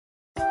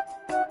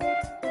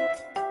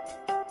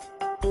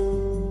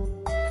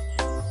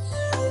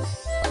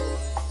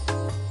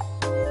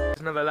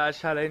another lad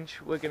challenge.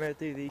 We're gonna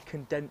do the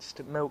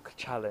condensed milk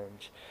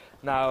challenge.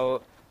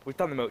 Now, we've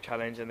done the milk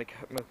challenge and the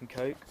milk and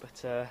coke,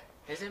 but it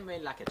isn't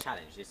really like a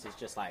challenge. This is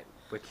just like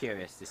we're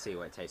curious to see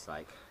what it tastes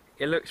like.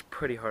 it looks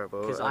pretty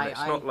horrible. Because it's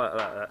not like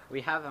that. We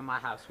have in my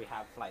house. We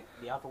have like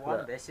the other one.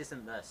 Look. This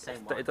isn't the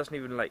same one. It doesn't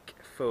even like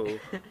full.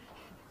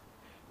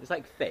 It's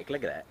like thick.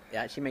 Look at it. It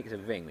actually makes a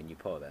ring when you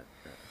pour it.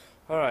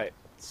 All right.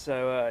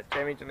 So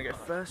Jamie, do you want to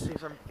go first? See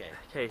if I'm...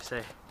 Okay.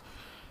 So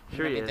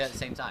Sure we can do it at the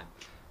same time.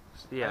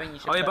 Yeah. I mean,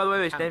 Oh yeah. By the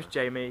way, his name's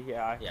Jamie.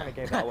 Yeah, I kind of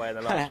gave that away in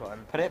the last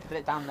one. Put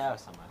it down there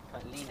somewhere.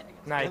 Lean it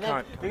against. No, you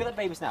can't. Look at that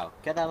baby snail.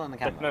 Get that on the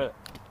camera.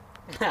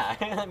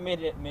 No.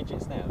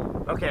 midget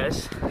snail. Okay.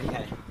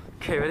 Okay.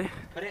 Okay. Ready?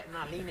 Put it.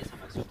 Now lean it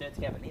somewhere. So we'll do it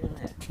together. Lean on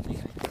it. There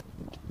you go.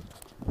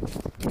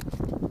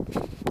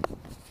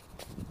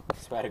 I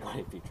swear to God,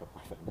 if you drop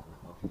my phone down the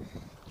hole.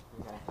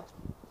 Okay.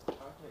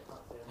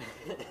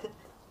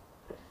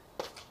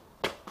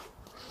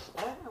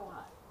 I don't know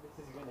why this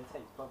is going to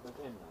take proper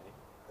grin though.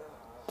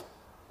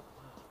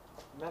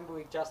 Remember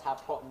we just had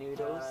pot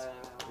noodles?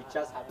 We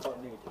just had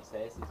pot noodles, so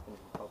this is going to be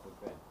proper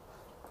grin.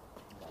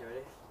 You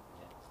ready?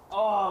 Yeah.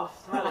 Oh,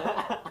 smell it!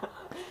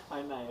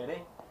 I know,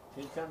 ready?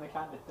 Can you turn the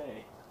camera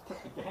through?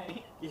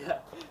 Okay? Yeah.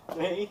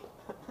 3.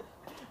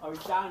 Are we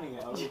downing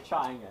it or are we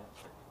trying it?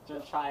 Do you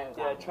want to try it?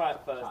 Yeah, try it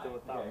first, then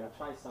we'll down okay, it.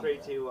 Try some. 3,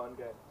 2, 1,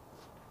 go.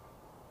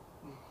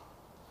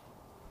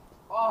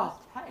 Oh,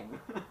 it's pain.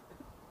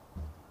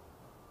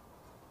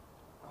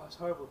 Oh, it's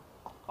horrible.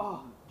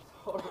 Oh, it's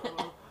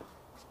horrible.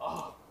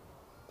 Oh.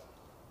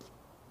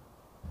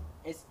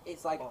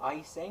 It's like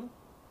icing.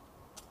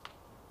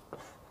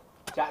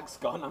 Jack's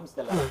gone. I'm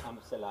still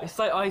alive. It's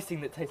like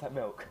icing that tastes like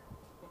milk.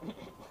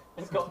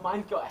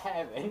 Mine's got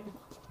hair in.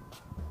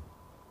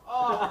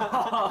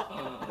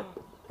 Oh.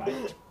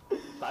 Guys.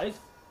 Ready?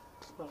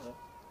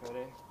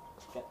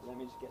 Let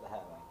me just get the hair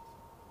away.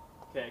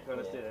 Okay, come on,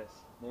 let's do this.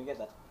 Let me get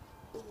that.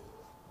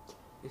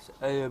 It's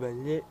over my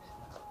lips.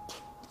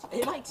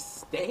 It like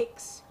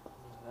sticks.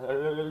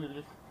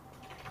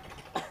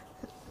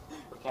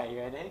 Okay, you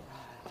ready?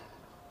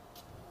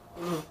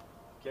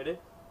 Get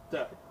it?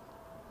 Duh.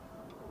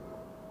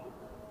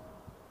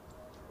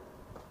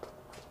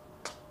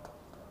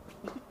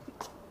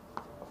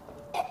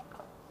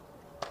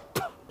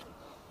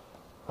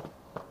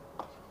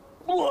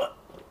 What?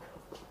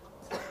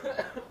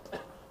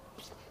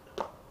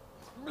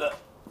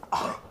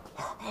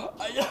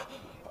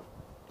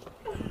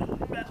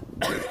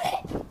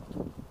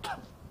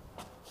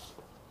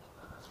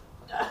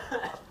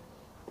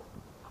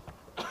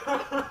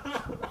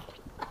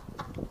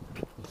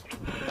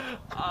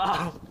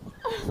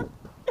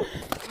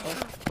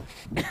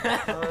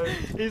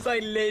 He's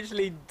like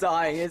literally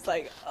dying. It's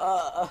like,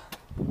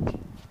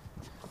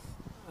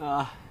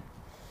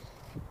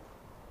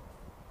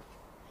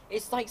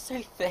 It's like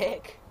so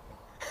thick.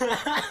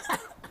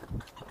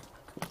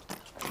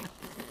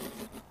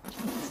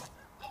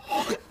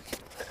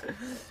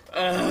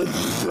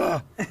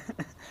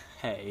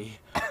 Hey.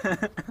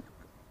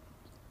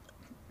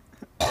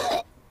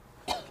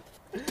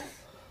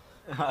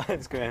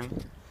 That's grim.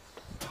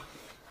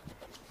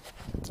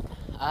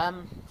 I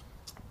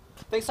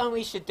think something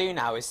we should do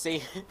now is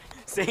see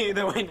who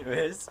the winner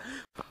is.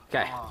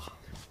 Okay. Oh.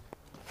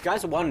 You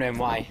guys are wondering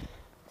why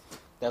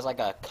there's like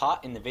a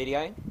cut in the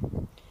video.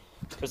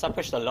 Because I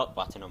pushed the lock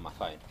button on my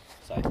phone,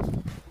 so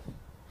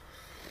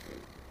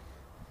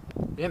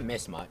you didn't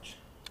miss much.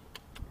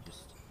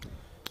 Just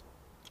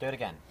do it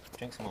again.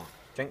 Drink some more.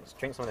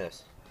 Drink some of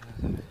this.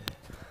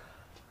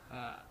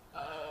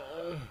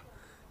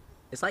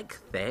 It's like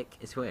thick.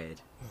 It's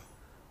weird.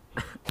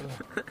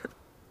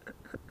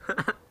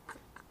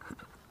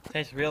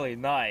 Tastes really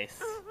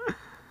nice.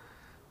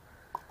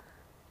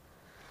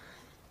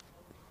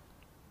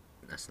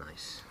 That's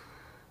nice.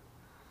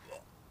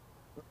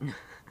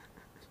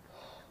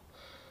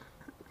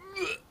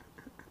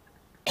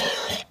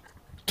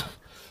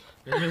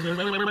 I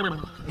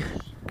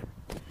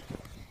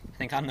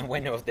think I'm the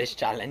winner of this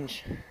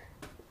challenge.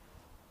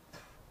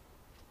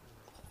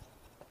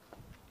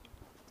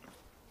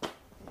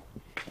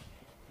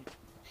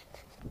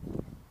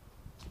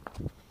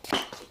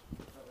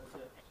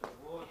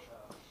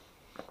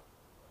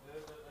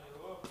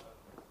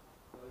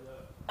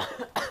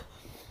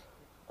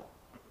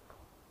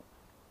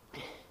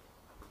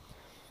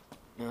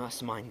 No,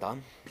 that's mine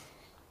done.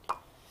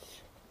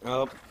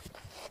 Oh.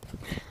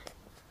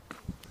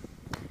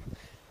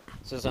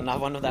 This is another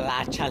one of the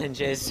lad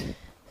challenges.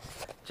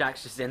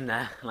 Jack's just in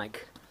there,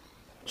 like,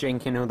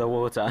 drinking all the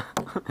water.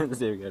 Let's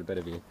see if we get a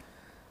better view.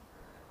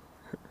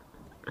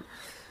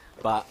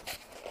 But,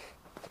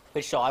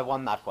 pretty sure I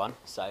won that one,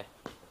 so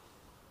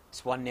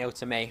it's 1-0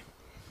 to me.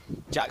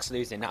 Jack's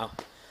losing now.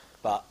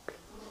 But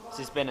this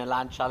has been a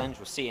lad challenge.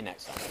 We'll see you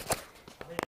next time.